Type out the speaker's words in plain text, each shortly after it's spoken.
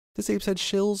This ape said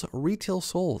shills, retail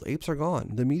sold, apes are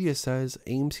gone. The media says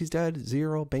AMC's dead,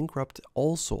 zero, bankrupt,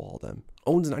 also all of them.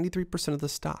 Owns 93% of the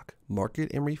stock,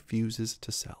 market and refuses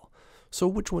to sell. So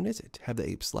which one is it? Have the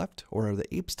apes left or are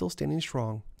the apes still standing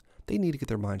strong? They need to get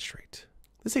their mind straight.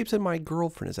 This ape said my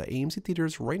girlfriend is at AMC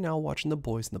theaters right now watching The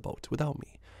Boys in the Boat without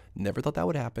me. Never thought that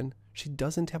would happen. She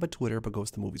doesn't have a Twitter but goes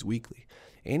to the movies weekly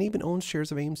and even owns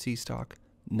shares of AMC stock.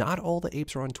 Not all the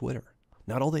apes are on Twitter.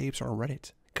 Not all the apes are on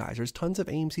Reddit. Guys, there's tons of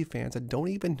AMC fans that don't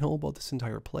even know about this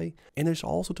entire play, and there's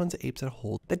also tons of apes that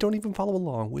hold that don't even follow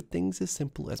along with things as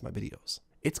simple as my videos.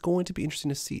 It's going to be interesting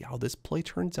to see how this play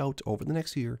turns out over the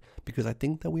next year because I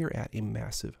think that we are at a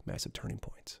massive, massive turning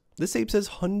point. This ape says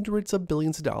hundreds of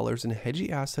billions of dollars in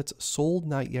hedgy assets sold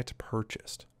not yet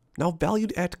purchased. Now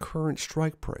valued at current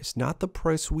strike price, not the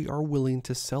price we are willing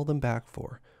to sell them back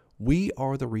for. We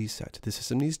are the reset. The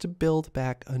system needs to build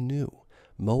back anew.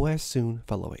 Mo as soon,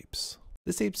 fellow apes.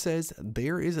 This ape says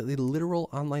there is a literal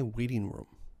online waiting room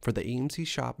for the AMC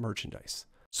shop merchandise.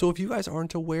 So if you guys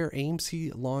aren't aware,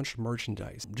 AMC launched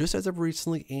merchandise just as of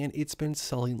recently and it's been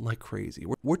selling like crazy.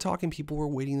 We're talking people were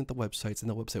waiting at the websites and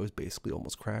the website was basically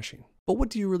almost crashing. But what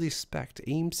do you really expect?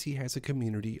 AMC has a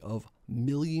community of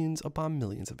millions upon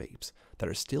millions of apes that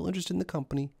are still interested in the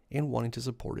company and wanting to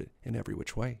support it in every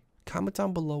which way. Comment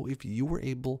down below if you were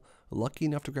lucky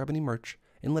enough to grab any merch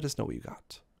and let us know what you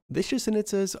got. This just in, it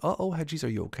says, uh-oh, hedgies, are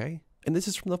you okay? And this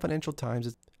is from the Financial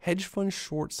Times. Hedge fund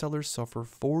short sellers suffer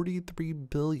 43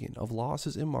 billion of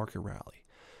losses in market rally.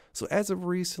 So as of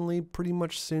recently, pretty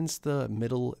much since the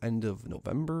end of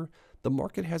November, the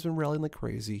market has been rallying like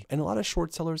crazy, and a lot of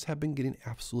short sellers have been getting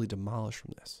absolutely demolished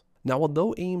from this. Now,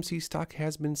 although AMC stock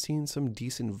has been seeing some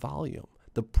decent volume,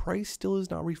 the price still is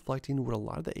not reflecting what a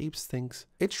lot of the apes thinks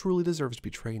it truly deserves to be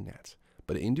trading at.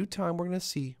 But in due time, we're going to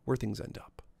see where things end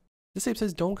up. This ape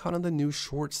says don't count on the new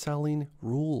short selling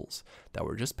rules that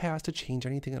were just passed to change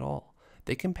anything at all.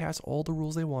 They can pass all the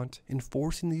rules they want.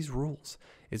 Enforcing these rules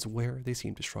is where they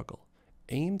seem to struggle.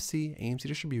 AMC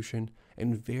distribution,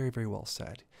 and very, very well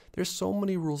said. There's so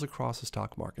many rules across the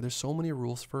stock market. There's so many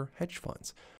rules for hedge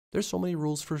funds. There's so many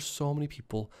rules for so many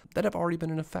people that have already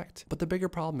been in effect. But the bigger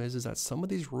problem is that some of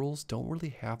these rules don't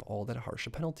really have all that harsh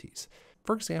of penalties.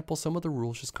 For example, some of the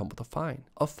rules just come with a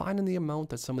fine in the amount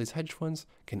that some of these hedge funds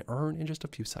can earn in just a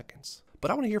few seconds. But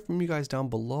I want to hear from you guys down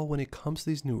below when it comes to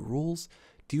these new rules.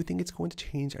 Do you think it's going to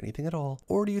change anything at all,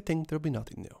 or do you think there'll be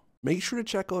nothing new? Make sure to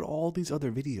check out all these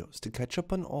other videos to catch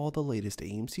up on all the latest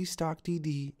AMC stock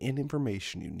DD and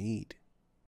information you need.